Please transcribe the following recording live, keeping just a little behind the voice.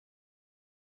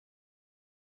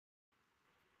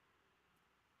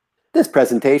This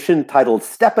presentation, titled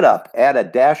Step It Up, Add a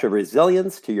Dash of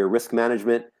Resilience to Your Risk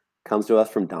Management, comes to us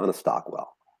from Donna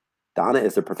Stockwell. Donna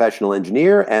is a professional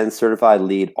engineer and certified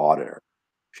lead auditor.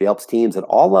 She helps teams at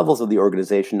all levels of the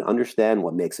organization understand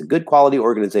what makes a good quality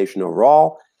organization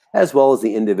overall, as well as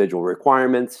the individual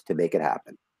requirements to make it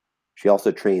happen. She also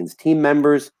trains team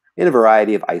members in a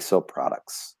variety of ISO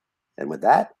products. And with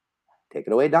that, take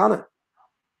it away, Donna.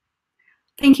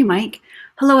 Thank you, Mike.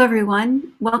 Hello,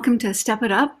 everyone. Welcome to Step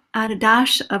It Up, Add a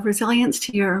Dash of Resilience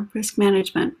to Your Risk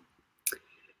Management.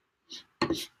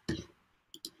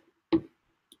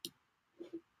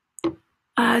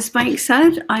 As Mike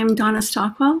said, I'm Donna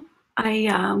Stockwell.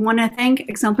 I want to thank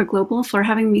Exemplar Global for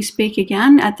having me speak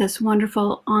again at this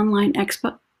wonderful online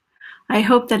expo. I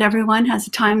hope that everyone has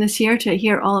the time this year to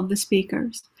hear all of the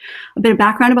speakers. A bit of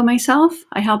background about myself.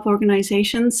 I help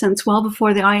organizations since well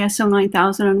before the ISO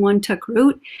 9001 took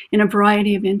root in a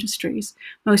variety of industries,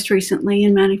 most recently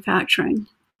in manufacturing.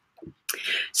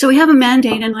 So we have a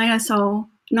mandate in ISO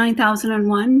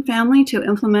 9001 family to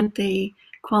implement the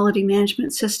quality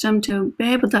management system to be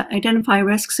able to identify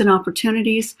risks and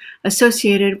opportunities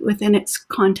associated within its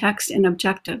context and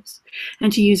objectives,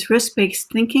 and to use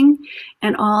risk-based thinking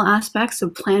in all aspects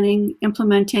of planning,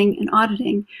 implementing, and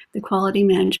auditing the quality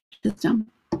management system.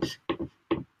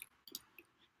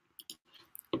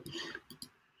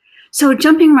 So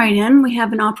jumping right in, we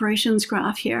have an operations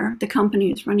graph here. The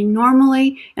company is running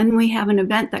normally, and we have an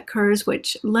event that occurs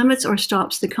which limits or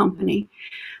stops the company.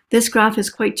 This graph is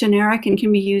quite generic and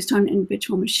can be used on an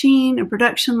individual machine, a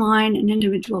production line, an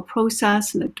individual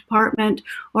process in a department,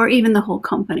 or even the whole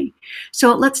company.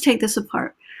 So let's take this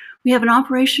apart. We have an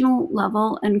operational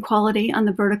level and quality on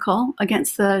the vertical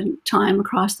against the time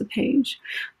across the page.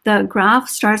 The graph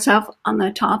starts off on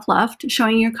the top left,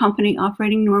 showing your company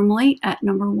operating normally at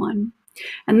number 1.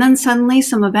 And then suddenly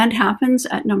some event happens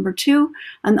at number 2,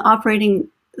 and the operating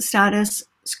status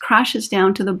crashes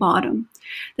down to the bottom.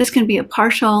 This can be a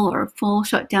partial or a full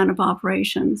shutdown of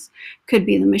operations. Could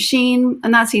be the machine,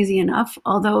 and that's easy enough,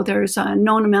 although there's a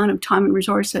known amount of time and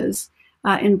resources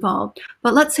involved.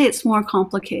 But let's say it's more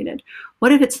complicated.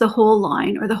 What if it's the whole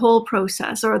line, or the whole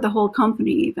process, or the whole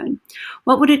company even?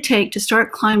 What would it take to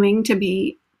start climbing to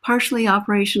be partially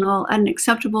operational at an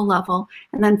acceptable level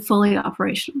and then fully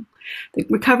operational? The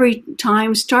recovery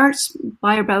time starts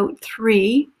by about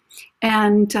 3,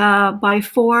 and by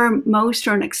 4, most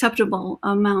are an acceptable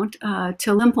amount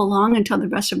to limp along until the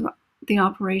rest of the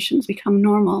operations become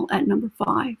normal at number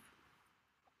 5.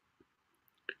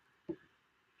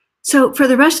 So for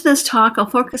the rest of this talk, I'll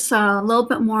focus a little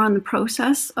bit more on the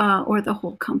process or the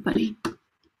whole company.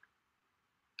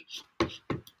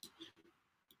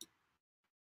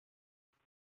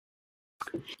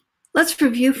 Let's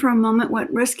review for a moment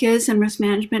what risk is and risk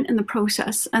management in the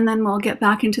process, and then we'll get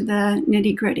back into the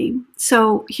nitty-gritty.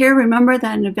 So here, remember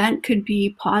that an event could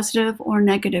be positive or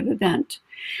negative event.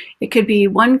 It could be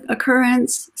one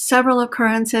occurrence, several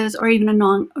occurrences, or even a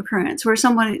non-occurrence, where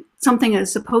something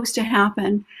is supposed to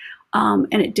happen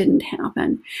and it didn't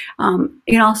happen.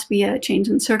 It can also be a change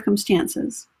in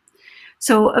circumstances.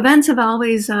 So events have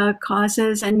always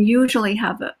causes and usually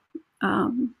have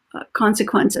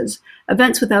consequences.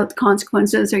 Events without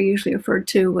consequences are usually referred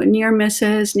to near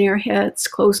misses, near hits,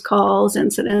 close calls,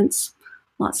 incidents,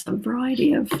 lots of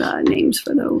variety of names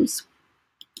for those.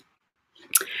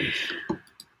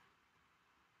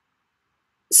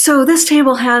 So this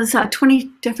table has 20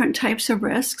 different types of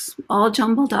risks, all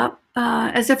jumbled up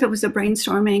as if it was a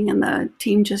brainstorming and the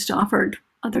team just offered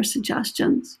other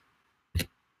suggestions.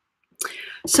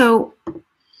 So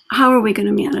how are we going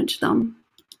to manage them?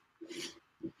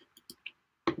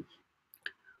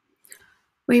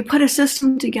 We put a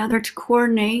system together to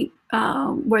coordinate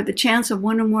where the chance of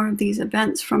one or more of these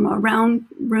events from a round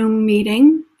room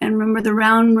meeting, and remember the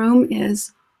round room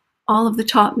is all of the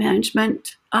top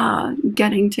management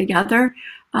getting together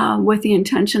with the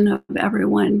intention of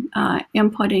everyone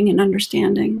inputting and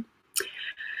understanding.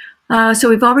 So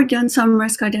we've already done some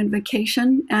risk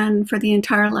identification, and for the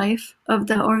entire life of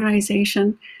the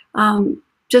organization,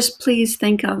 just please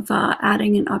think of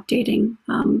adding and updating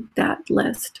that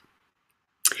list.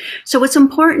 So what's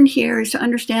important here is to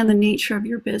understand the nature of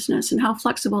your business and how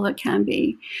flexible it can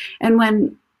be. And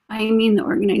when I mean the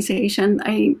organization,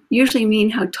 I usually mean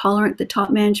how tolerant the top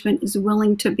management is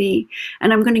willing to be.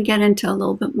 And I'm going to get into a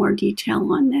little bit more detail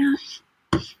on that.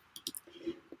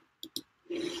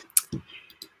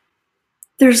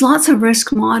 There's lots of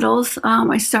risk models.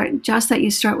 I suggest that you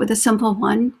start with a simple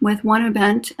one with one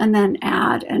event and then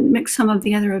add and mix some of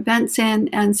the other events in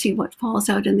and see what falls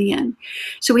out in the end.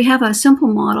 So we have a simple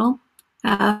model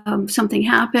Something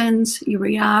happens, you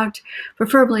react,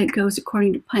 preferably it goes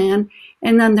according to plan,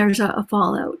 and then there's a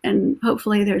fallout, and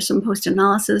hopefully there's some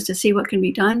post-analysis to see what can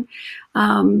be done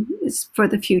for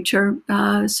the future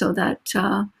so that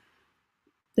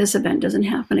this event doesn't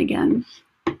happen again,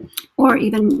 or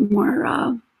even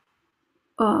more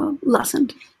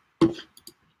lessened.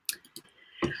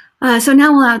 So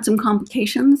now we'll add some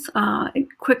complications.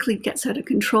 It quickly gets out of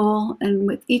control, and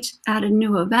with each added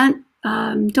new event,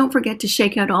 don't forget to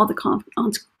shake out all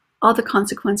the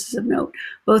consequences of note,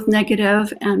 both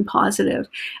negative and positive.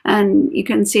 And you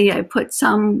can see I put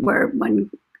some where one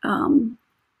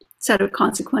set of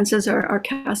consequences are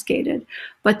cascaded,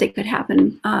 but they could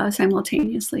happen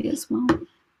simultaneously as well.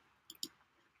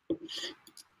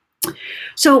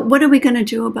 So what are we going to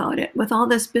do about it? With all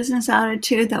this business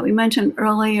attitude that we mentioned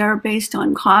earlier, based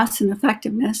on costs and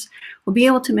effectiveness, we'll be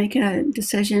able to make a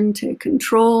decision to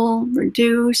control,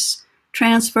 reduce,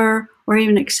 transfer, or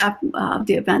even accept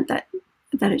the event that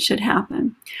it should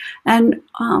happen. And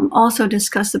also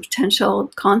discuss the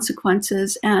potential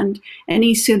consequences and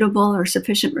any suitable or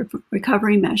sufficient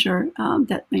recovery measure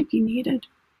that might be needed.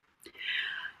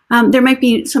 There might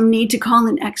be some need to call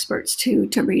in experts to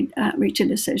reach a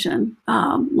decision,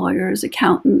 lawyers,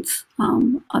 accountants,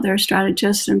 other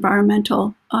strategists,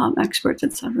 environmental experts,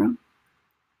 etc.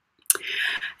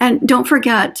 And don't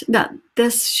forget that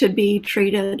this should be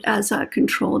treated as a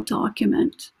controlled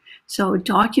document. So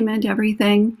document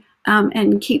everything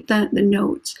and keep the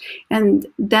notes. And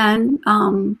then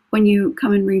when you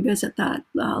come and revisit that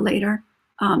later,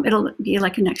 it'll be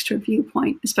like an extra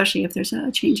viewpoint, especially if there's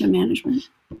a change in management.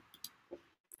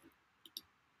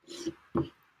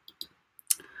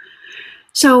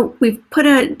 So we've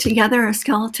put together a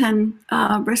skeleton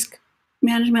risk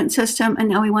management system, and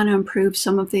now we want to improve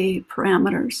some of the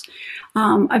parameters.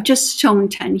 I've just shown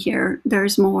 10 here.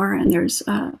 There's more, and there's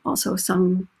also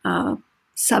some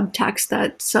subtext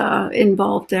that's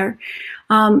involved there.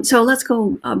 So let's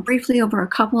go briefly over a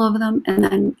couple of them, and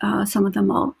then some of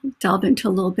them I'll delve into a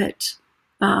little bit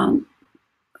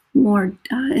more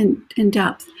in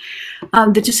depth.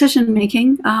 The decision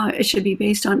making, it should be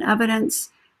based on evidence.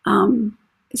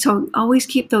 So always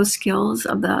keep those skills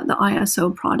of the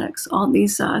ISO products. All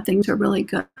these things are really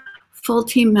good. Full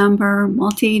team member,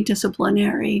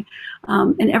 multidisciplinary,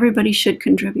 and everybody should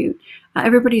contribute.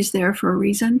 Everybody's there for a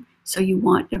reason, so you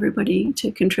want everybody to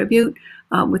contribute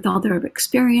with all their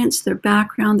experience, their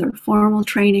background, their formal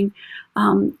training,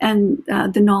 and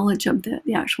the knowledge of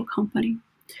the actual company.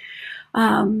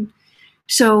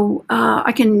 So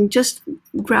I can just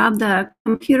grab the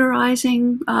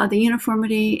computerizing, the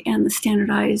uniformity, and the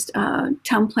standardized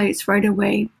templates right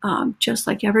away, just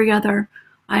like every other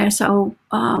ISO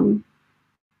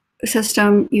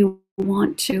system. You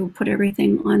want to put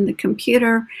everything on the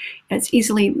computer. It's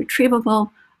easily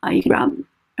retrievable. You can grab,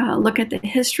 look at the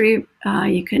history.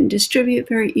 You can distribute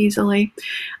very easily.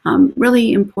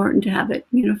 Really important to have it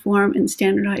uniform and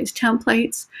standardized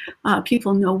templates.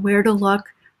 People know where to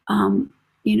look.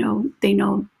 You know, they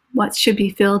know what should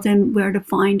be filled in, where to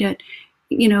find it.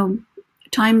 You know,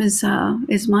 time is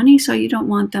money, so you don't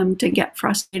want them to get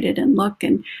frustrated and look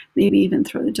and maybe even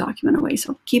throw the document away.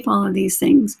 So keep all of these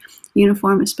things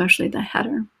uniform, especially the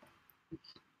header.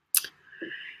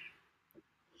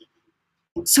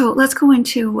 So let's go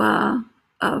into a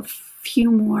few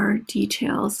more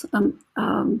details of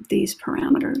these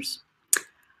parameters.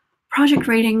 Project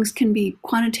ratings can be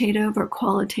quantitative or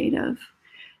qualitative.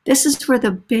 This is where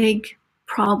the big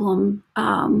problem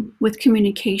with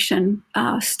communication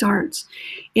starts.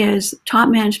 Is top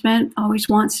management always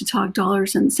wants to talk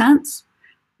dollars and cents.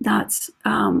 That's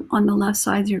on the left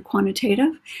side, your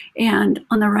quantitative, and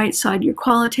on the right side, your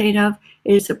qualitative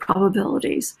is the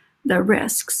probabilities, the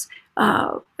risks.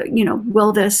 You know,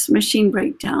 will this machine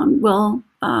break down? Will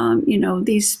you know,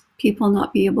 these people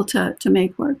not be able to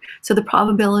make work? So the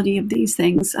probability of these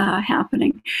things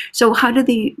happening. So how do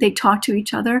they talk to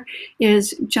each other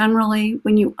is generally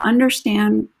when you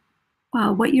understand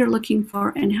what you're looking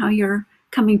for and how you're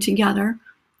coming together.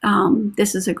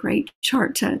 This is a great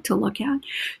chart to look at.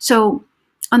 So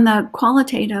on the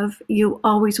qualitative, you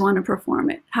always want to perform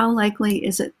it. How likely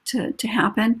is it to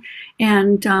happen?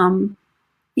 And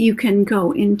you can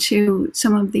go into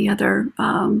some of the other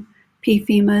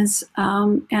PFEMAs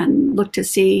and look to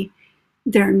see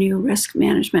their new risk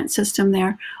management system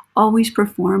there. Always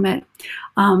perform it.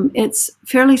 It's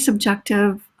fairly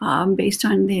subjective based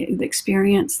on the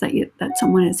experience that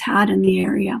someone has had in the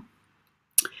area.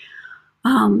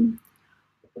 And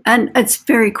it's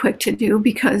very quick to do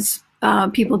because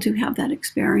people do have that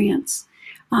experience.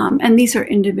 And these are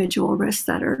individual risks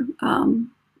that are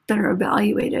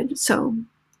evaluated. So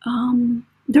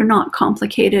they're not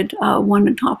complicated, one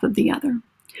on top of the other.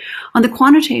 On the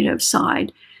quantitative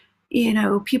side,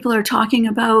 people are talking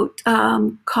about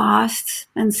costs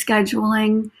and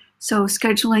scheduling. So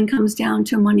scheduling comes down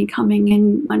to money coming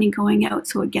in, money going out.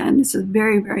 So again, this is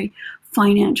very, very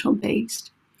financial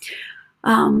based.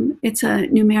 It's a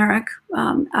numeric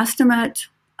estimate.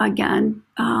 Again,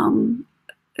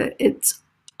 it's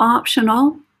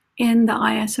optional in the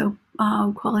ISO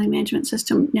quality management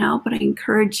system now, but I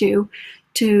encourage you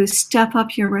to step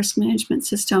up your risk management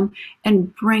system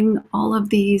and bring all of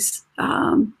these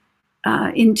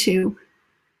into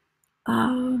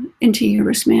your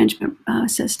risk management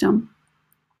system.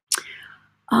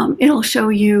 It'll show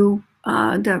you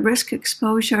the risk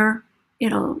exposure.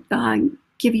 It'll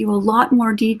give you a lot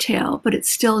more detail, but it's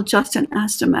still just an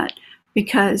estimate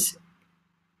because,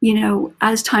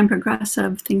 as time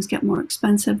progresses, things get more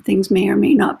expensive. Things may or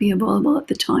may not be available at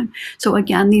the time. So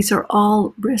again, these are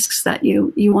all risks that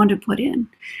you want to put in.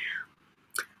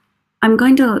 I'm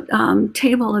going to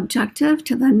table objective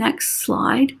to the next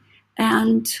slide,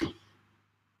 and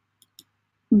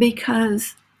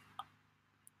because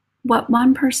what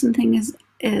one person thinks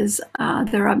is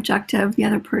their objective, the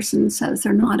other person says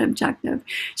they're not objective.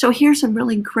 So here's a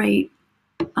really great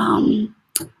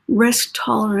risk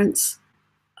tolerance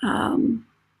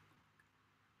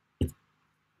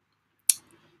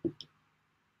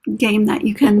game that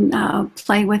you can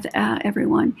play with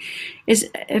everyone. Is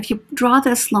if you draw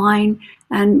this line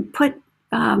and put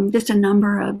just a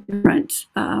number of different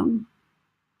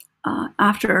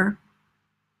after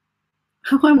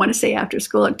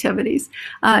school activities,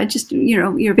 just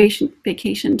your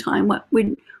vacation time. What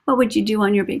would you do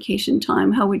on your vacation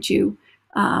time? How would you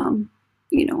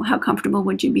how comfortable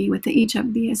would you be with each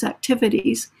of these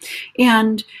activities?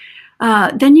 And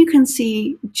then you can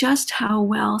see just how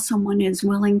well someone is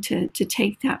willing to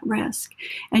take that risk.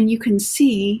 And you can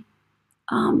see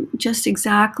just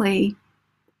exactly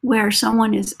where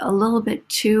someone is a little bit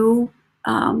too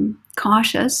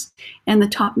cautious, and the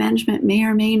top management may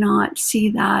or may not see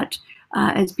that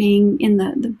as being in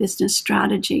the business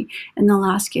strategy, and they'll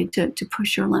ask you to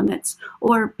push your limits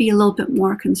or be a little bit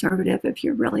more conservative if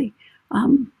you're really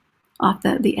off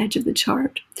the edge of the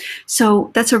chart.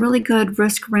 So that's a really good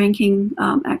risk ranking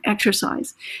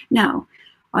exercise. Now,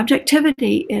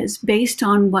 objectivity is based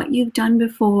on what you've done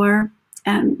before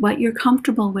and what you're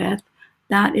comfortable with.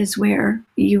 That is where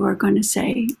you are going to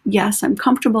say, yes, I'm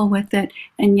comfortable with it,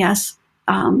 and yes,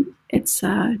 it's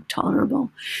tolerable.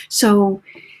 So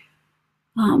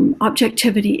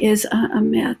objectivity is a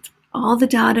myth. All the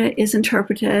data is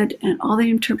interpreted, and all the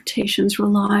interpretations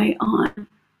rely on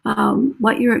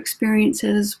what your experience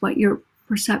is, what your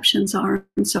perceptions are,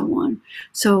 and so on.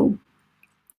 So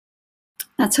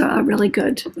that's a really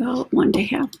good one to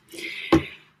have.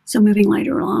 So moving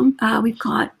later along, we've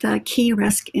got the key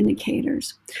risk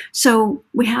indicators. So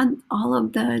we had all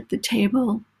of the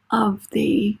table of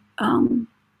the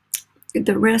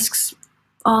risks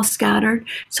all scattered.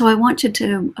 So I want you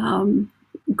to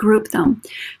group them.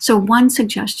 So one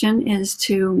suggestion is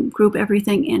to group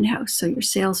everything in-house, so your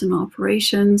sales and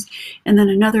operations, and then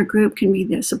another group can be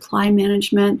the supply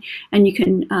management, and you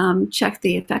can check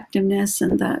the effectiveness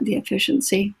and the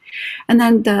efficiency. And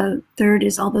then the third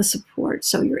is all the support,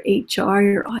 so your HR,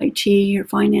 your IT, your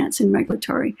finance, and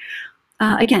regulatory.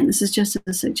 Again, this is just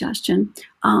a suggestion,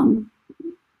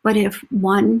 but if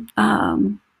one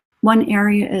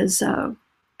area is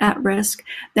at risk,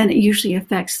 then it usually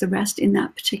affects the rest in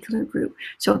that particular group.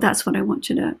 So that's what I want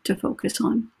you to focus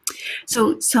on.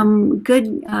 So some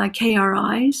good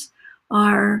KRIs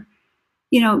are,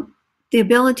 the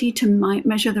ability to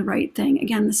measure the right thing.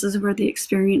 Again, this is where the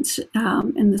experience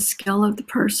and the skill of the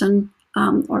person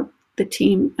or the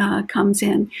team comes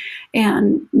in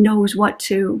and knows what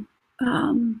to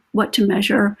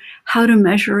measure, how to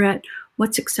measure it,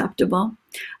 what's acceptable,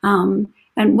 and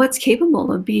what's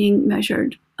capable of being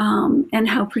measured. And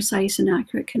how precise and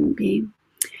accurate can it be.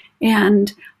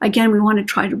 And again, we want to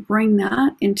try to bring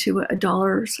that into a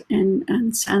dollars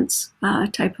and cents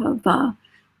type of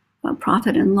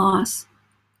profit and loss.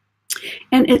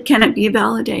 And can it be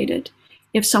validated?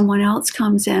 If someone else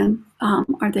comes in,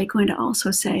 are they going to also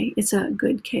say it's a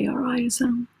good KRI?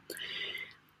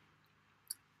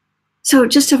 So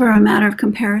just for a matter of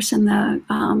comparison,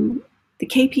 the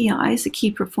KPIs, the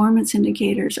key performance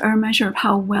indicators, are a measure of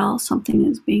how well something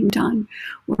is being done,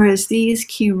 whereas these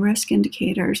key risk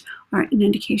indicators are an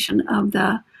indication of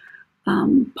the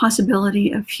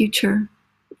possibility of future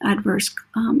adverse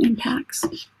impacts.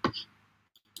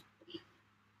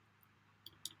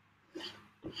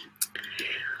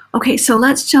 Okay, so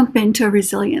let's jump into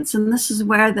resilience, and this is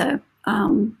where the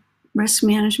risk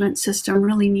management system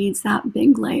really needs that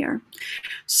big layer.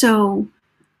 So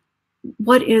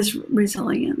what is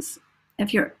resilience?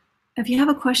 If you have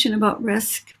a question about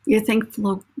risk, you think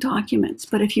flow documents.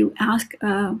 But if you ask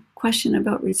a question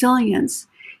about resilience,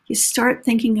 you start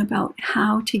thinking about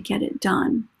how to get it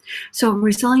done. So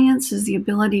resilience is the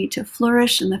ability to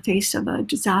flourish in the face of a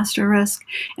disaster risk,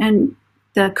 and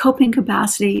the coping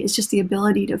capacity is just the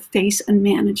ability to face and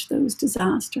manage those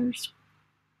disasters.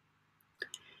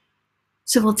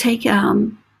 So we'll take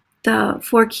the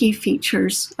 4 key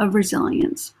features of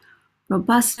resilience: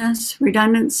 robustness,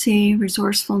 redundancy,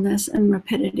 resourcefulness, and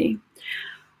rapidity.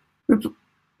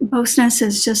 Robustness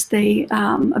is just the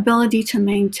ability to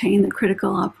maintain the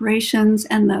critical operations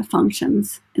and the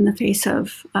functions in the face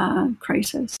of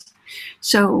crisis.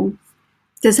 So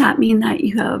does that mean that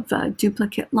you have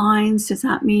duplicate lines? Does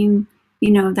that mean,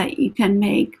 that you can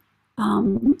make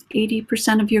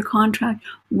 80% of your contract?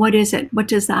 What is it? What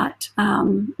does that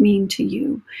mean to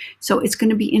you? So it's going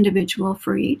to be individual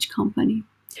for each company.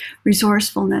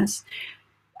 Resourcefulness.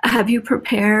 Have you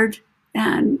prepared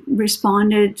and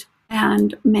responded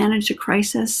and managed a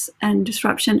crisis and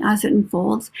disruption as it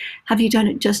unfolds? Have you done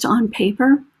it just on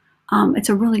paper? It's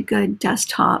a really good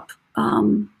desktop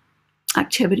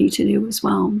activity to do as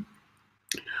well.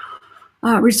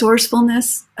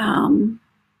 Resourcefulness,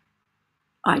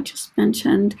 I just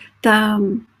mentioned.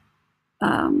 The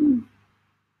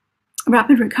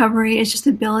rapid recovery is just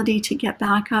the ability to get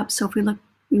back up. So if we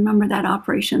remember that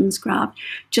operations graph,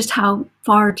 just how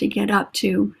far to get up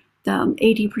to the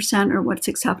 80% or what's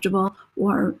acceptable,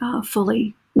 or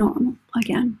fully normal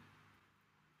again.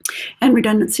 And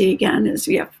redundancy, again, is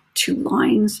we have 2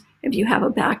 lines. If you have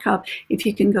a backup, if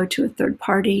you can go to a third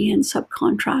party and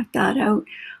subcontract that out,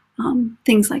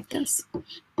 things like this.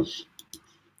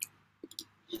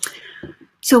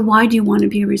 So why do you want to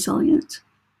be resilient?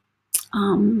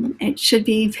 It should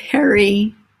be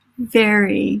very,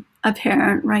 very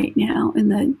apparent right now in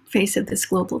the face of this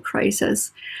global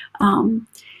crisis.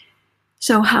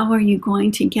 So how are you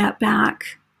going to get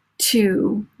back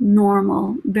to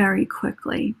normal very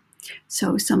quickly?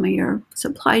 So some of your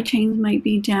supply chains might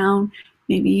be down.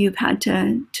 Maybe you've had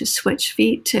to switch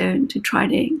feet to try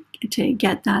to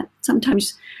get that.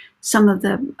 Sometimes some of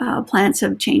the plants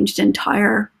have changed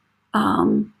entire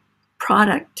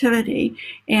productivity,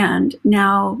 and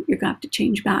now you're going to have to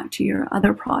change back to your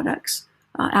other products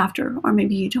after, or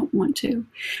maybe you don't want to.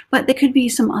 But there could be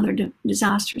some other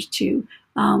disasters too,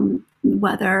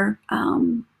 weather,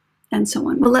 and so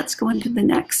on. Well, let's go into the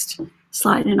next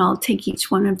slide, and I'll take each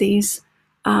one of these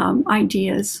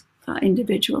ideas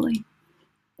individually.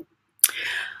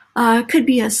 It could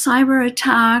be a cyber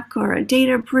attack or a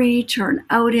data breach or an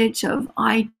outage of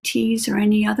ITs or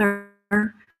any other.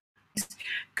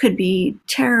 Could be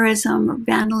terrorism or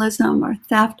vandalism or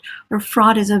theft, or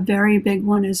fraud is a very big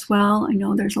one as well. I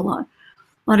know there's a lot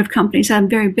of companies that have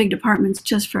very big departments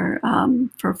just for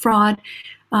fraud,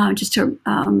 just to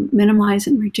minimize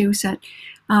and reduce it.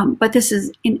 But this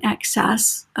is in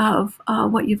excess of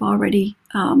what you've already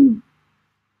have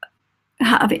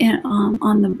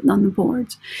on the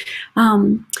boards.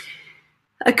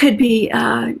 It could be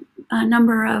a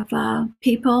number of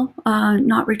people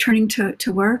not returning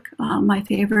to work. My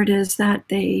favorite is that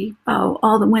they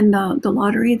all win the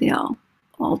lottery. They all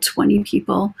 20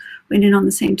 people went in on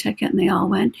the same ticket, and they all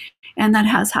went. And that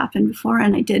has happened before.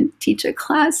 And I did teach a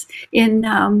class in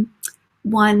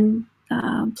one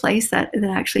place that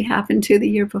actually happened to the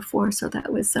year before. So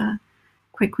that was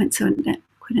quite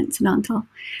coincidental.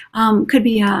 Could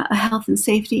be a health and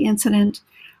safety incident,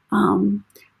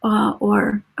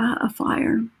 or a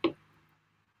fire.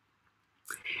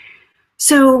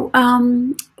 So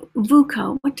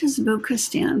VUCA, what does VUCA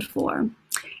stand for?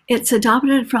 It's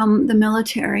adopted from the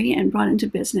military and brought into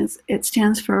business. It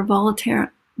stands for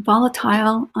volatile,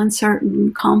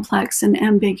 uncertain, complex, and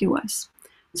ambiguous.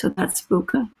 So that's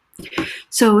VUCA.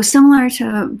 So similar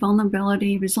to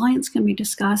vulnerability, resilience can be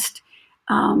discussed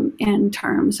in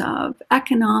terms of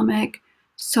economic,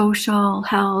 social,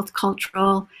 health,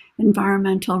 cultural,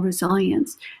 environmental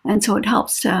resilience. And so it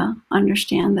helps to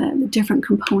understand the different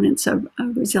components of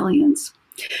resilience.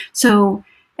 So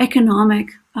economic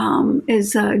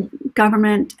is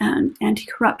government and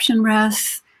anti-corruption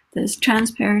risks. There's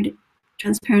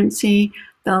transparency,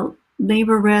 the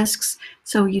labor risks.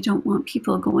 So you don't want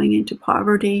people going into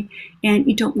poverty, and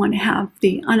you don't want to have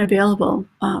the unavailable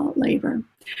labor.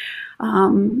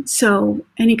 So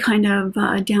any kind of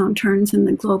downturns in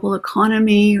the global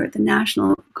economy or the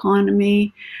national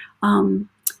economy,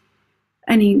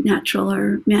 any natural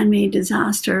or man-made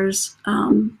disasters,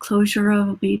 closure of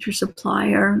a major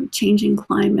supplier, changing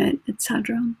climate,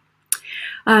 etc.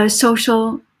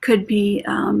 Social could be,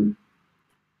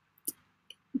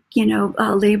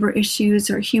 labor issues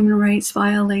or human rights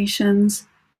violations,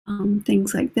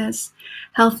 things like this.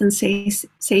 Health and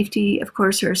safety, of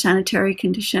course, are sanitary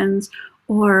conditions,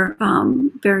 or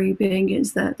very big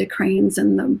is the cranes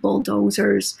and the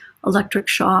bulldozers, electric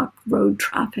shock, road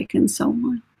traffic, and so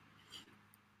on.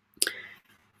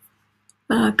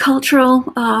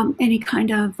 Cultural, any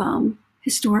kind of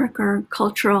historic or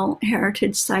cultural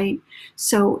heritage site.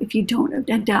 So if you don't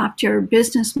adapt your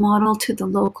business model to the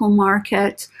local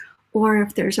market, or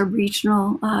if there's a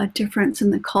regional difference in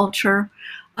the culture,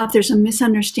 if there's a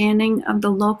misunderstanding of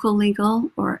the local legal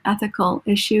or ethical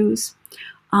issues,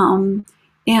 I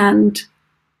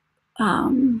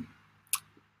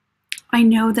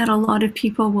know that a lot of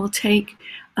people will take,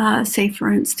 say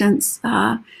for instance,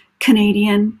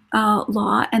 Canadian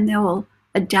law, and they will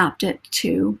adapt it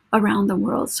to around the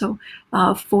world. So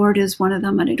Ford is one of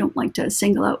them, and I don't like to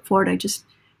single out Ford. I just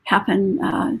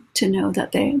happen to know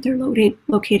that they're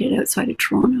located outside of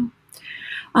Toronto.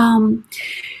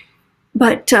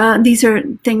 But these are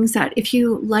things that if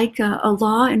you like a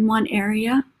law in one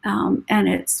area and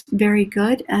it's very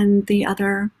good, and the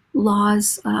other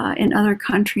laws in other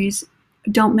countries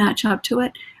don't match up to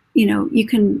it, you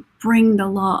can bring the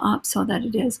law up so that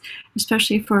it is,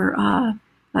 especially for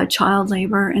child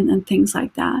labor and things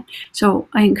like that. So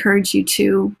I encourage you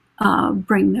to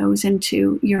bring those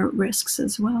into your risks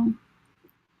as well.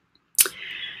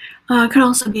 Could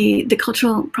also be, the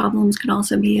cultural problems could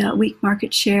also be a weak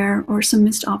market share or some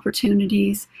missed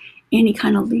opportunities, any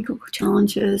kind of legal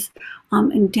challenges,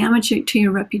 and damage to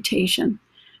your reputation.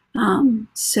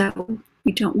 So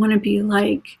we don't want to be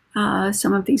like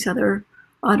some of these other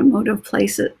automotive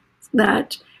places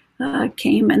that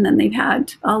came and then they've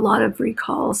had a lot of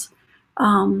recalls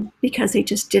because they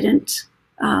just didn't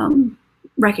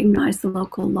recognize the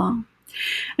local law.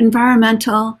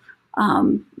 Environmental,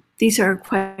 these are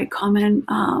quite common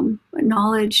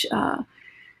knowledge.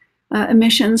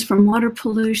 Emissions from water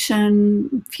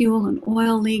pollution, fuel and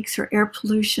oil leaks, or air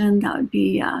pollution, that would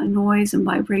be noise and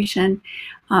vibration.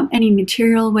 Any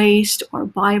material waste or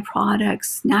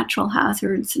byproducts, natural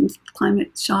hazards and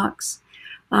climate shocks.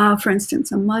 For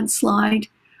instance, a mudslide.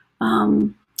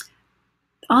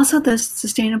 Also the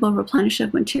sustainable replenishment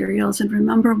of materials. And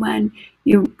remember, when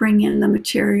you bring in the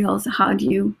materials, how do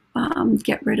you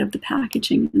get rid of the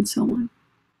packaging and so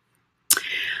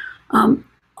on.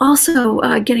 Also,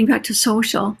 getting back to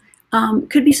social,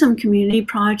 could be some community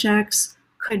projects,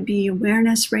 could be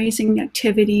awareness raising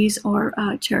activities, or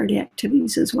charity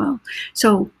activities as well.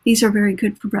 So these are very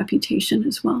good for reputation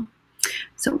as well.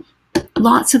 So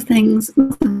lots of things,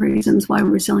 lots of reasons why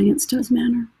resilience does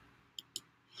matter.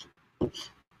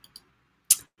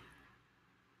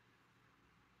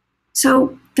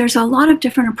 So there's a lot of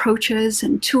different approaches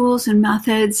and tools and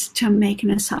methods to make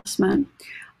an assessment.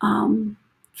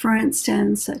 For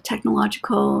instance,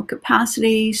 technological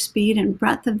capacity, speed and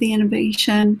breadth of the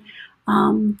innovation,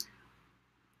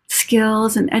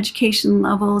 skills and education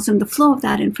levels, and the flow of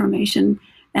that information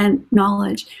and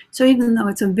knowledge. So even though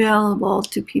it's available,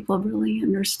 do people really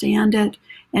understand it,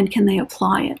 and can they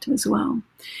apply it as well?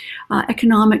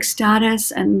 Economic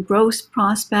status and growth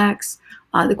prospects,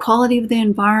 the quality of the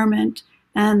environment,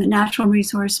 and the natural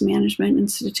resource management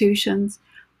institutions.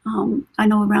 I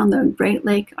know around the Great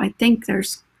Lake, I think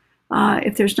there's,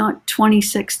 if there's not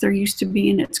 26, there used to be,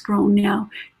 and it's grown now,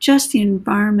 just the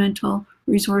environmental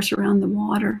resource around the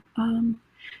water.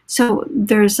 So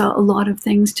there's a lot of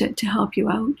things to help you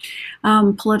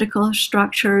out. Political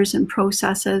structures and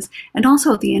processes, and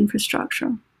also the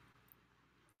infrastructure.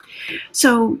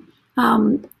 So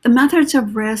the methods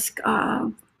of risk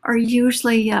are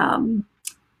usually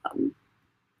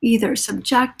either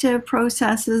subjective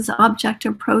processes,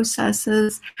 objective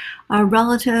processes,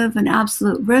 relative and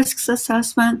absolute risks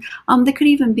assessment. They could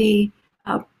even be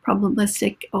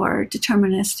probabilistic or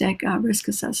deterministic risk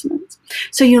assessments.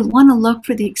 So you'll want to look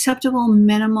for the acceptable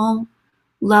minimal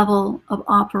level of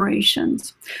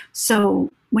operations.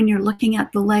 So when you're looking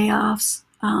at the layoffs,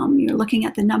 you're looking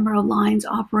at the number of lines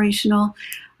operational.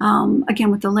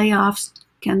 Again, with the layoffs,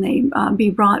 can they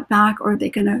be brought back, or are they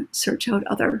going to search out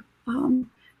other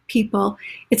people?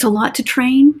 It's a lot to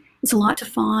train. It's a lot to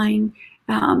find.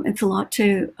 It's a lot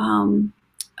to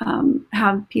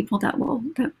have people that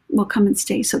will come and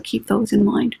stay. So keep those in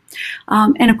mind.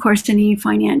 And of course, any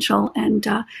financial and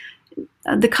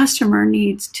the customer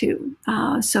needs to.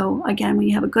 So again, when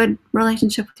you have a good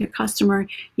relationship with your customer,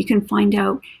 you can find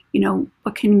out,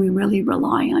 what can we really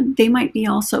rely on? They might be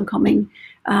also coming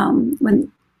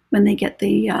when they get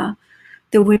the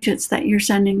widgets that you're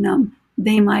sending them.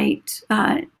 They might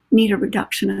need a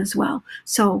reduction as well.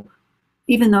 So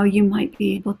even though you might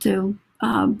be able to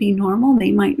be normal,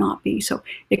 they might not be. So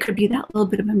it could be that little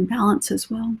bit of imbalance as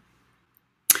well.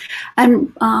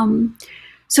 And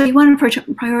so you want to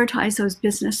prioritize those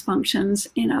business functions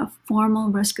in a formal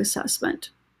risk assessment.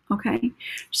 Okay,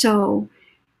 so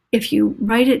if you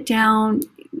write it down,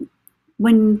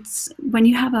 when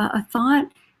you have a thought,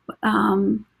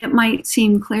 it might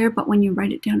seem clear, but when you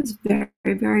write it down, it's very,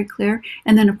 very clear.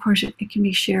 And then, of course, it can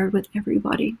be shared with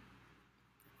everybody.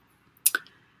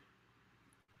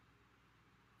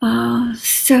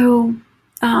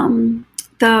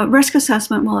 The risk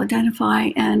assessment will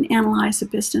identify and analyze the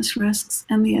business risks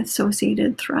and the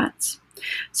associated threats.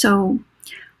 So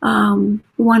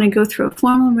we want to go through a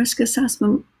formal risk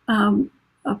assessment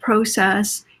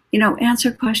process,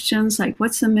 answer questions like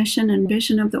what's the mission and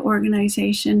vision of the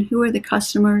organization, who are the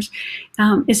customers,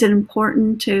 is it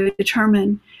important to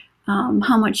determine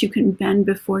how much you can bend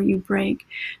before you break.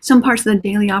 Some parts of the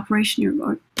daily operation of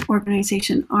your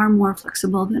organization are more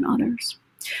flexible than others.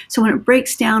 So when it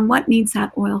breaks down, what needs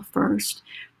that oil first?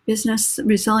 Business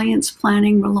resilience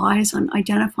planning relies on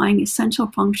identifying essential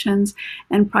functions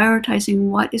and prioritizing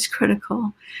what is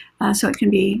critical so it can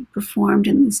be performed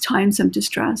in these times of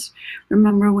distress.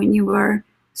 Remember, when you are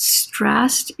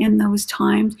stressed in those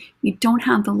times, you don't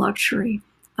have the luxury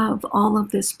of all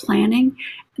of this planning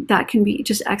that can be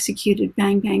just executed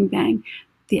bang, bang, bang.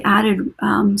 The added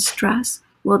stress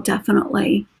will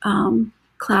definitely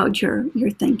cloud your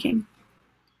thinking.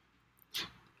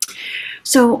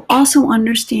 So also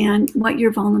understand what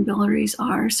your vulnerabilities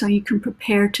are so you can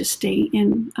prepare to stay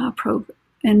in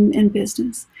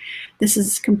business. This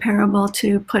is comparable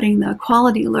to putting the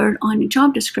quality alert on your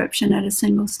job description at a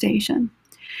single station.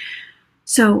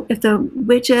 So if the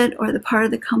widget or the part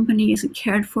of the company isn't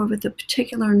cared for with a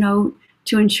particular note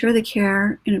to ensure the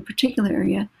care in a particular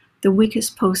area, the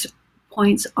weakest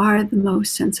points are the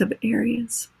most sensitive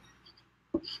areas.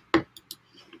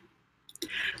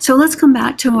 So let's come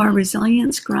back to our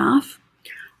resilience graph.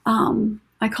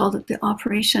 I called it the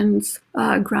operations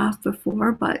graph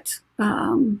before, but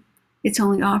it's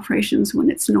only operations when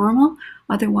it's normal.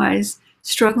 Otherwise,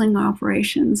 struggling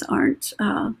operations aren't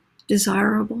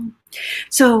desirable.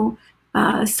 So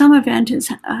some event has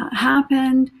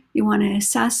happened. You want to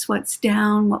assess what's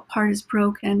down, what part is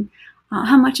broken,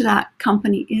 how much of that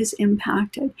company is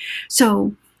impacted.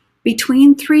 So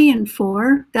between 3 and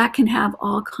 4, that can have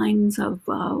all kinds of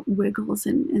wiggles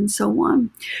and so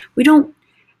on. We don't,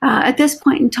 at this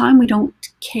point in time, we don't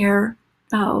care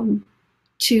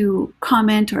to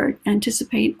comment or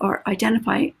anticipate or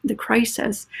identify the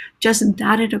crisis, just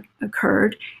that it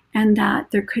occurred and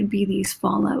that there could be these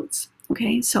fallouts.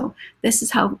 Okay, so this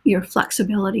is how your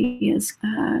flexibility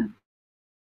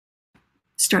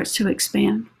starts to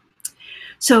expand.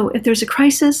 So if there's a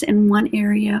crisis in one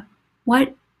area,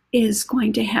 what is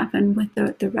going to happen with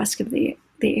the rest of the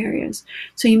areas?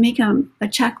 So you make a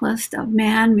checklist of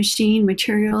man, machine,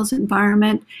 materials,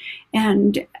 environment,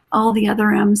 and all the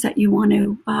other M's that you want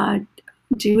to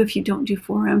do if you don't do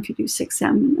 4M, if you do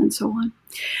 6M, and so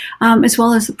on. As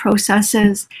well as the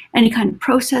processes, any kind of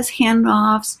process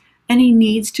handoffs, any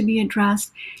needs to be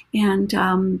addressed,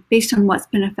 and based on what's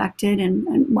been affected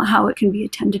and how it can be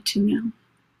attended to now.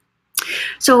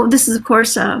 So this is, of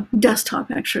course, a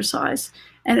desktop exercise,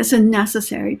 and it's a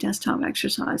necessary desktop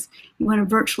exercise. You want to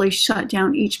virtually shut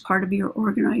down each part of your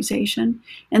organization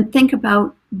and think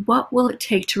about what will it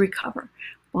take to recover,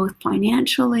 both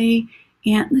financially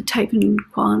and the type and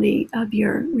quality of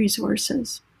your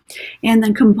resources. And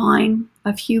then combine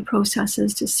a few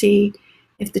processes to see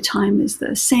if the time is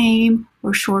the same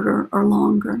or shorter or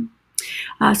longer.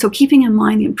 So keeping in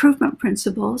mind the improvement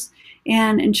principles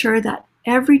and ensure that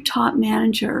every top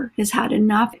manager has had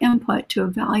enough input to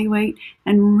evaluate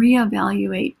and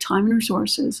reevaluate time and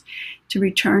resources to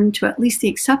return to at least the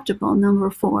acceptable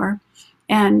number 4,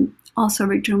 and also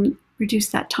reduce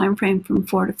that time frame from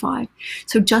 4 to 5.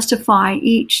 So justify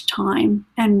each time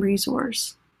and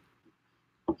resource.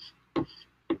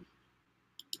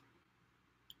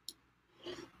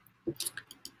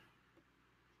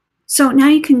 So now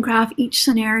you can graph each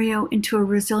scenario into a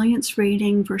resilience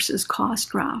rating versus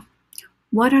cost graph.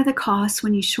 What are the costs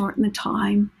when you shorten the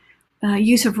time?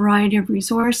 Use a variety of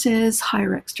resources,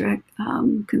 hire extra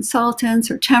consultants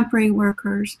or temporary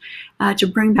workers to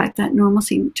bring back that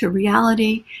normalcy to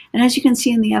reality. And as you can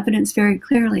see in the evidence very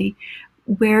clearly,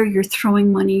 where you're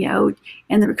throwing money out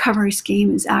and the recovery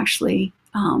scheme is actually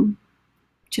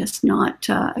just not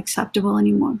acceptable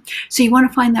anymore. So you want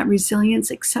to find that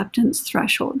resilience acceptance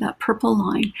threshold, that purple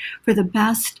line, for the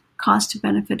best cost to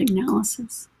benefit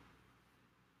analysis.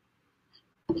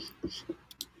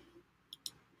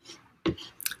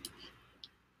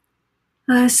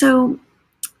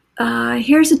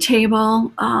 Here's a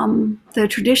table, the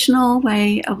traditional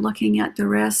way of looking at the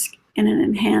risk in an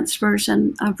enhanced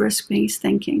version of risk-based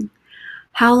thinking.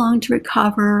 How long to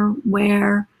recover,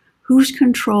 where, whose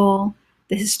control,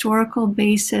 the historical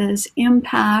basis,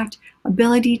 impact,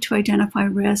 ability to identify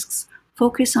risks,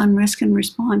 focus on risk and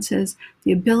responses,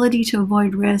 the ability to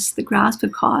avoid risk, the grasp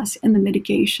of costs, and the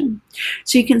mitigation.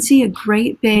 So you can see a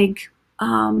great big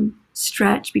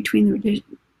stretch between the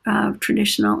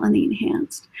traditional and the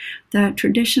enhanced. The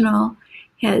traditional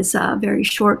has a very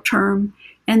short term,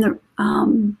 and the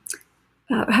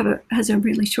has a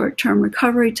really short term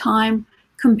recovery time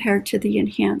compared to the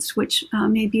enhanced, which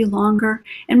may be longer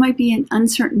and might be an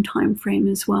uncertain time frame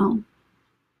as well.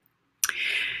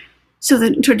 So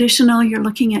the traditional, you're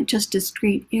looking at just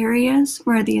discrete areas,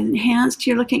 where the enhanced,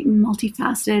 you're looking at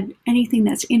multifaceted, anything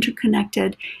that's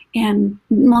interconnected and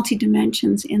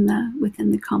multi-dimensions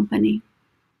within the company.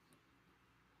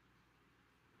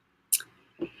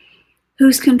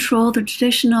 Who's control? The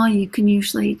traditional, you can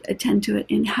usually attend to it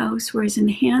in-house, whereas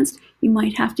enhanced, you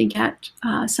might have to get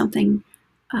some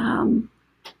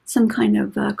kind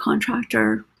of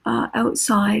contractor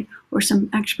outside or some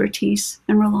expertise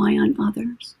and rely on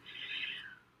others.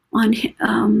 On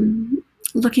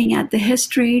looking at the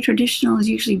history, traditional is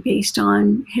usually based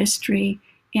on history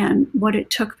and what it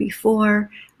took before,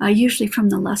 usually from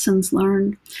the lessons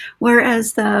learned,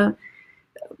 whereas the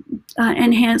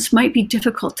enhanced might be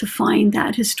difficult to find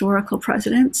that historical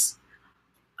precedence.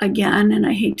 Again, and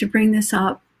I hate to bring this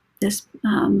up, this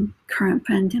current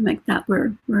pandemic that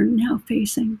we're now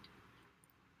facing.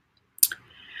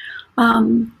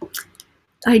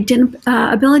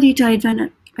 Ability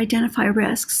to identify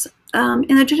risks.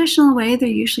 In the traditional way, they're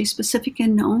usually specific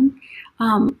and known,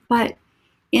 but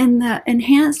in the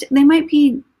enhanced, they might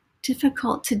be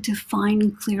difficult to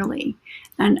define clearly.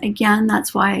 And again,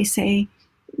 that's why I say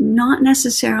not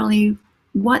necessarily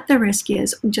what the risk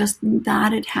is, just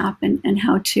that it happened and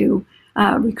how to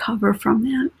recover from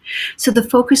that. So the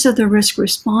focus of the risk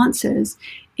responses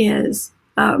is,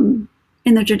 in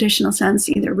the traditional sense,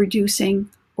 either reducing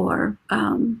or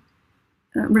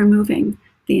removing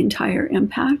the entire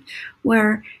impact,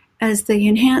 whereas the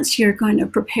enhanced, you're going to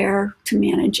prepare to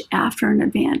manage after an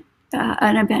event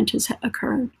has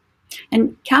occurred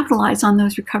and capitalize on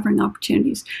those recovering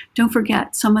opportunities. Don't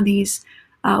forget, some of these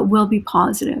will be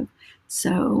positive.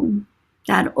 So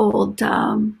that old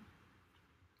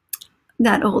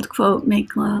quote,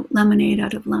 make lemonade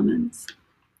out of lemons.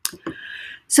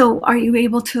 So are you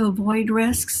able to avoid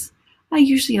risks?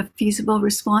 Usually a feasible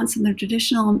response in the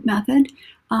traditional method,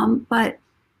 but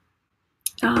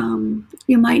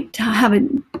you might have a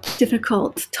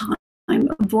difficult time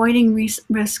avoiding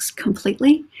risks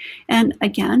completely. And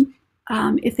again,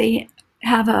 if they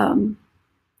have a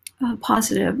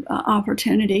positive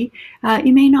opportunity,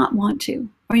 you may not want to,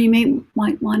 or you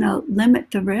might want to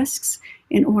limit the risks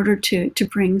in order to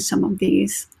bring some of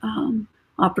these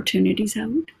opportunities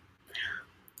out.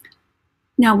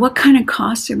 Now, what kind of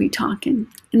costs are we talking?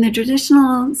 In the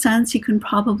traditional sense, you can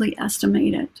probably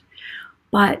estimate it,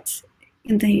 but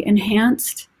in the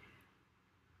enhanced,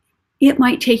 it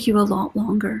might take you a lot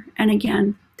longer. And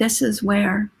again, this is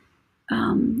where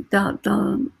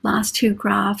the last two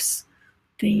graphs,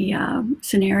 the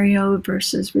scenario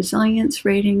versus resilience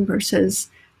rating versus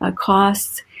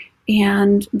costs,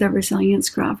 and the resilience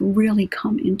graph really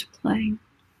come into play.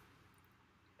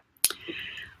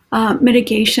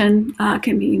 Mitigation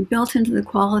can be built into the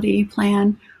quality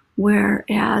plan,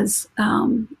 whereas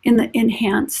in the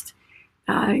enhanced,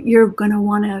 you're going to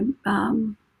want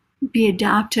to be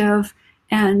adaptive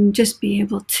and just be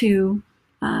able to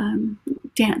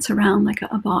dance around like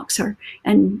a boxer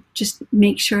and just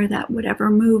make sure that whatever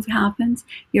move happens,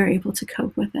 you're able to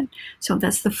cope with it. So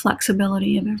that's the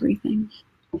flexibility of everything.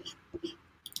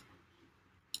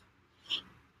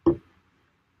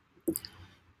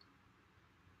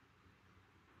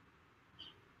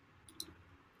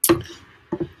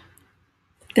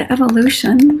 The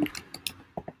evolution.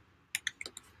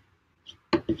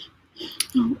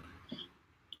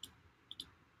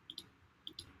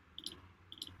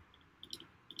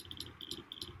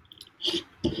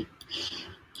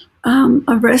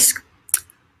 A risk,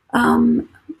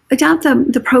 adapt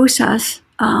the process,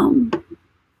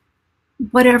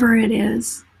 whatever it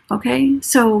is, okay?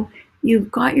 So you've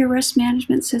got your risk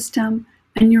management system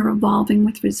and you're evolving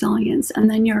with resilience, and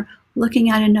then you're looking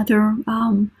at another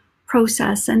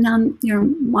process, and then you're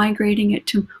migrating it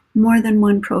to more than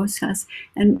one process,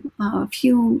 and a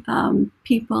few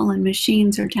people and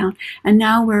machines are down, and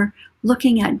now we're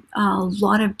looking at a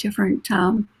lot of different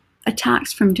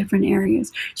attacks from different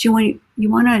areas. So you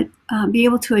want to be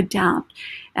able to adapt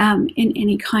in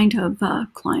any kind of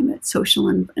climate, social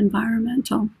and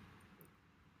environmental,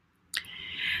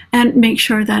 and make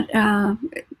sure that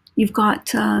you've got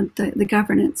the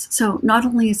governance. So not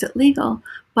only is it legal,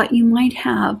 but you might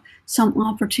have some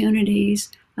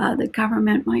opportunities. The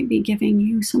government might be giving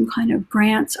you some kind of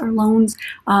grants or loans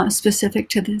specific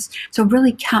to this. So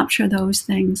really capture those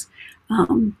things.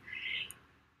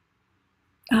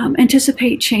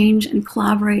 Anticipate change and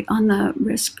collaborate on the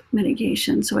risk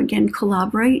mitigation. So again,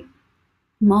 collaborate,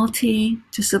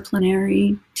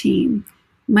 multidisciplinary team.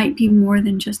 Might be more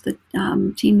than just the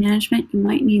team management. You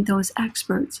might need those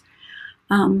experts.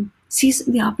 Seize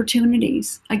the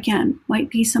opportunities. Again, might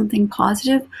be something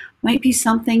positive, might be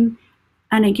something,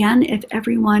 and again, if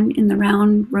everyone in the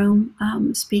round room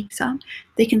speaks up,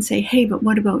 they can say, hey, but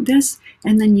what about this?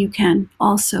 And then you can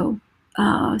also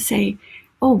say,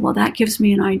 oh, well, that gives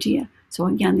me an idea. So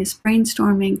again, this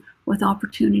brainstorming with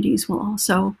opportunities will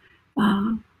also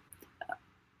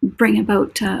bring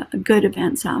about good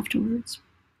events afterwards.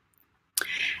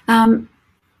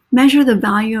 Measure the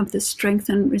value of the strength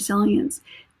and resilience.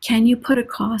 Can you put a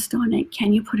cost on it?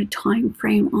 Can you put a time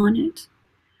frame on it?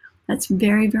 That's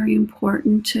very, very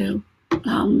important to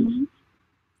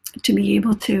be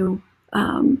able to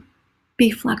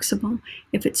be flexible.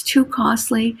 If it's too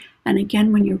costly, and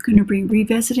again, when you're going to be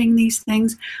revisiting these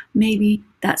things, maybe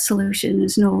that solution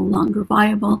is no longer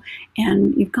viable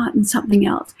and you've gotten something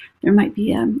else. There might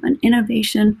be an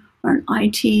innovation or an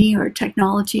IT or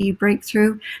technology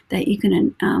breakthrough that you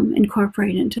can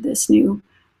incorporate into this new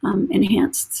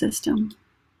enhanced system.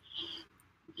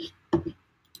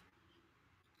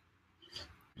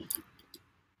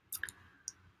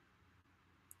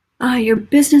 Your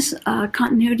business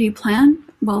continuity plan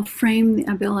will frame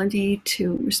the ability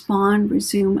to respond,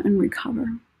 resume, and recover.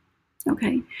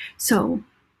 Okay, so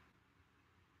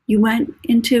you went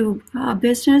into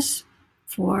business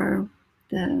for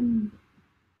the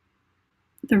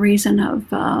reason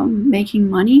of making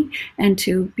money and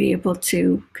to be able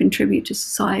to contribute to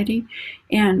society.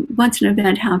 And once an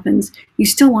event happens, you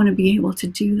still want to be able to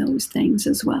do those things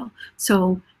as well.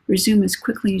 So resume as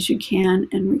quickly as you can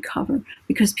and recover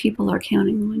because people are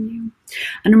counting on you.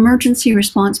 An emergency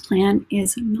response plan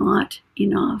is not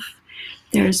enough.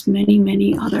 There's many,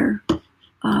 many other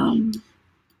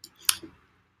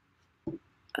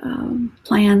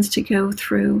plans to go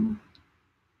through.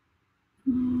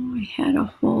 Oh, I had a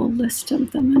whole list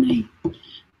of them and I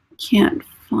can't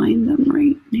find them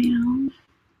right now.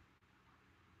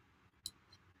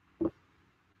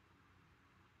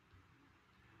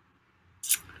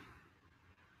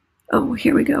 Oh,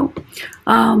 here we go.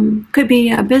 Could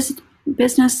be a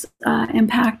business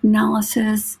impact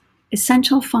analysis,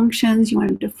 essential functions. You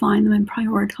want to define them and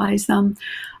prioritize them.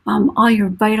 All your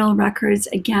vital records,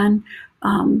 again,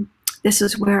 this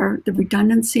is where the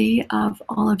redundancy of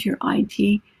all of your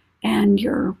IT and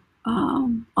your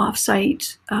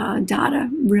offsite data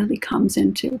really comes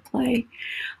into play.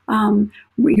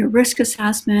 Your risk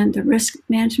assessment, the risk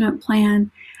management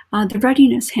plan, the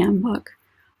readiness handbook.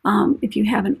 If you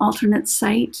have an alternate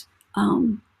site,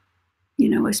 you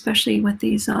know, especially with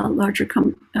these larger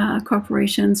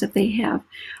corporations, if they have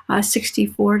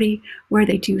 60-40, where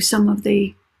they do some of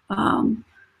the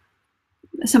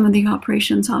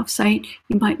operations offsite,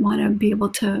 you might want to be able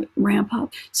to ramp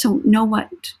up. So know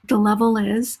what the level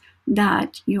is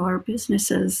that your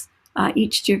businesses,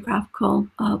 each geographical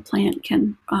plant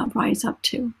can rise up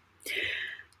to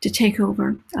take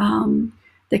over.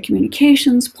 The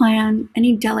communications plan,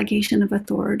 any delegation of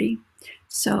authority.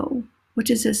 So what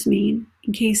does this mean?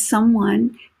 In case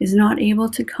someone is not able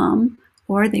to come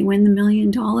or they win the $1 million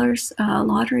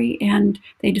lottery and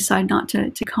they decide not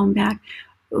to come back,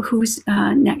 who's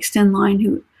next in line,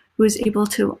 who is able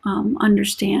to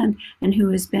understand and who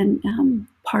has been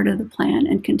part of the plan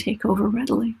and can take over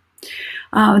readily.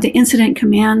 The incident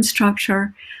command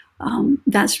structure,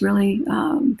 that's really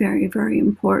very, very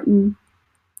important.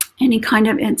 Any kind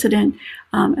of incident,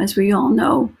 as we all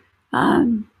know,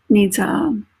 needs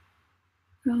a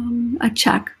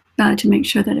check to make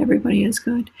sure that everybody is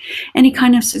good. Any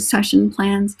kind of succession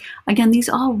plans, again, these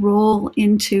all roll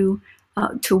into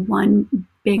to one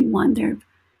big one.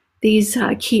 These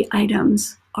key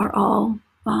items are all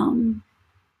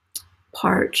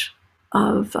part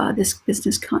of this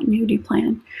business continuity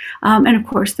plan. And of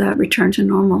course, the return to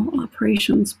normal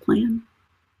operations plan.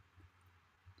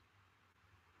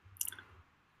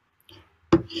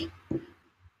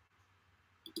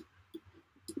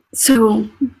 So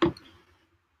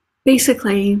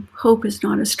basically, hope is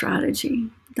not a strategy.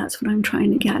 that's what I'm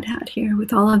trying to get at here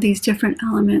with all of these different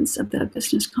elements of the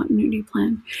business continuity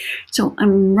plan. So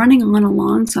I'm running on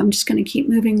along, so I'm just going to keep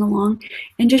moving along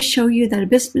and just show you that a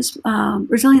business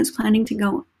resilience planning can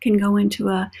go into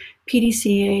a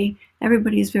PDCA.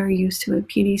 Everybody is very used to a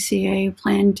PDCA,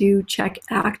 plan, do, check,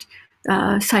 act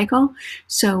cycle.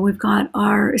 So we've got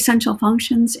our essential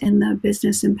functions in the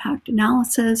business impact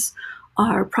analysis,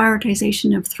 our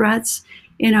prioritization of threats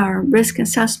in our risk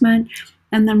assessment,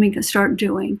 and then we can start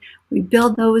doing. We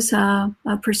build those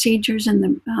procedures in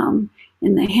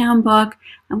the handbook,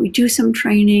 and we do some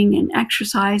training and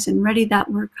exercise and ready that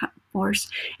workforce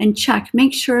and check,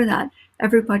 make sure that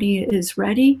everybody is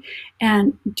ready,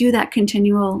 and do that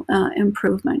continual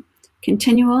improvement.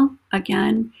 Continual,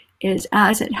 again, is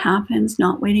as it happens,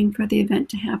 not waiting for the event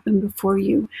to happen before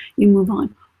you move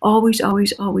on. Always,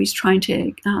 always, always trying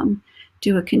to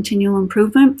do a continual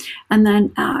improvement, and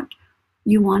then act.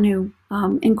 You want to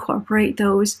incorporate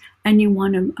those, and you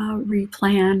want to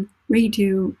replan,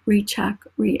 redo, recheck,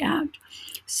 react.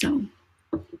 So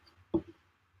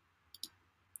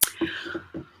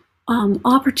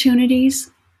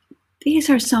opportunities. These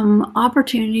are some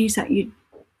opportunities that you,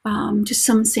 just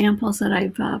some samples that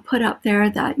I've put up there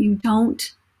that you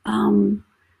don't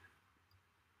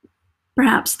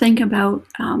perhaps think about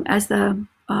as the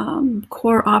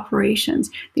core operations.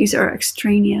 These are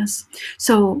extraneous.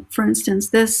 So for instance,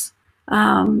 this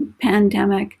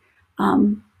pandemic,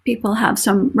 people have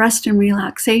some rest and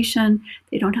relaxation.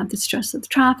 They don't have the stress of the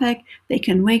traffic. They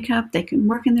can wake up, they can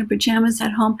work in their pajamas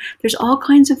at home. There's all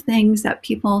kinds of things that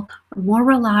people are more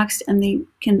relaxed, and they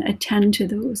can attend to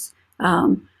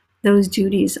those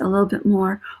duties a little bit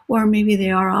more. Or maybe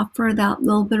they are off for that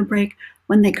little bit of break.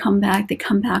 When they come back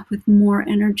with more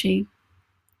energy.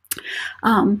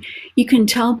 You can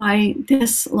tell by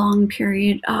this long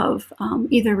period of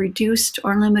either reduced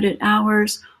or limited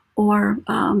hours or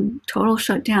total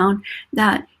shutdown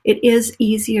that it is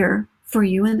easier for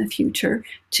you in the future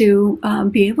to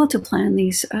be able to plan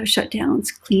these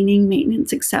shutdowns, cleaning,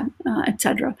 maintenance,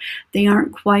 etc. They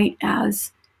aren't quite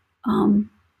as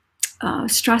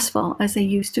stressful as they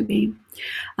used to be.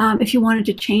 If you wanted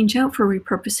to change out for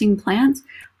repurposing plants,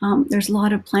 there's a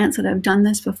lot of plants that have done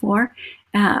this before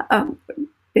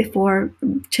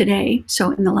today.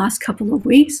 So in the last couple of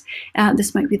weeks,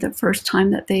 this might be the first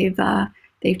time that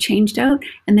they've changed out,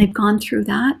 and they've gone through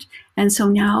that. And so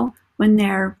now when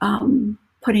they're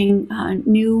putting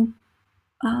new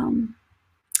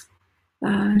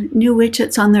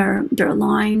widgets on their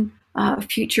line,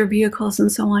 future vehicles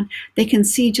and so on, they can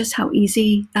see just how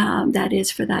easy that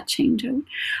is for that change out.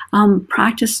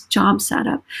 Practice job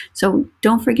setup. So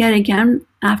don't forget, again,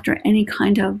 after any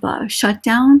kind of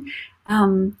shutdown,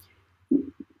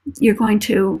 you're going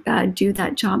to do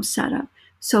that job setup.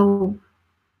 So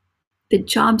the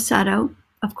job setup,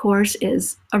 of course,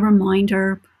 is a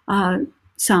reminder,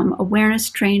 some awareness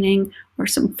training or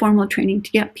some formal training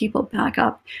to get people back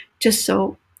up, just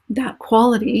so that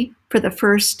quality for the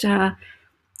first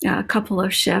couple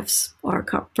of shifts or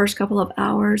first couple of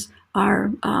hours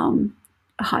are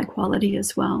high quality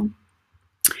as well.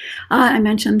 I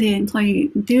mentioned the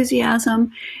employee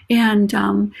enthusiasm, and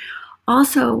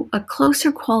also a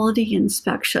closer quality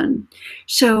inspection.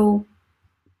 So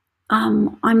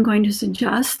I'm going to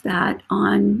suggest that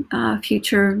on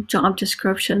future job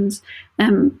descriptions,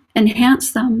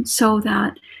 enhance them so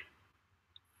that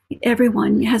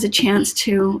everyone has a chance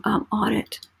to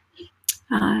audit.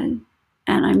 And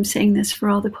I'm saying this for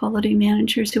all the quality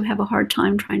managers who have a hard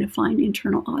time trying to find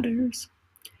internal auditors.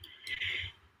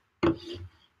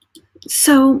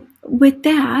 So with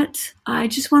that, I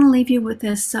just want to leave you with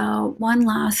this one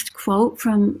last quote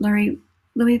from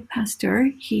Louis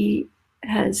Pasteur. He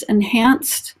has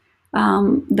enhanced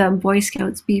the Boy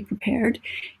Scouts Be Prepared,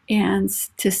 and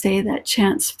to say that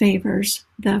chance favors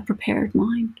the prepared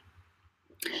mind.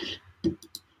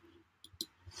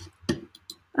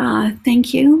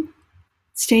 Thank you.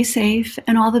 Stay safe,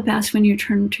 and all the best when you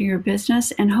turn to your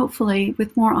business, and hopefully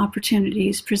with more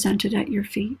opportunities presented at your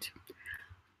feet.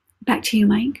 Back to you,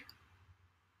 Mike.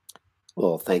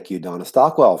 Well, thank you, Donna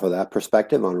Stockwell, for that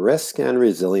perspective on risk and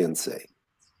resiliency.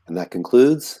 And that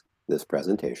concludes this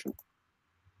presentation.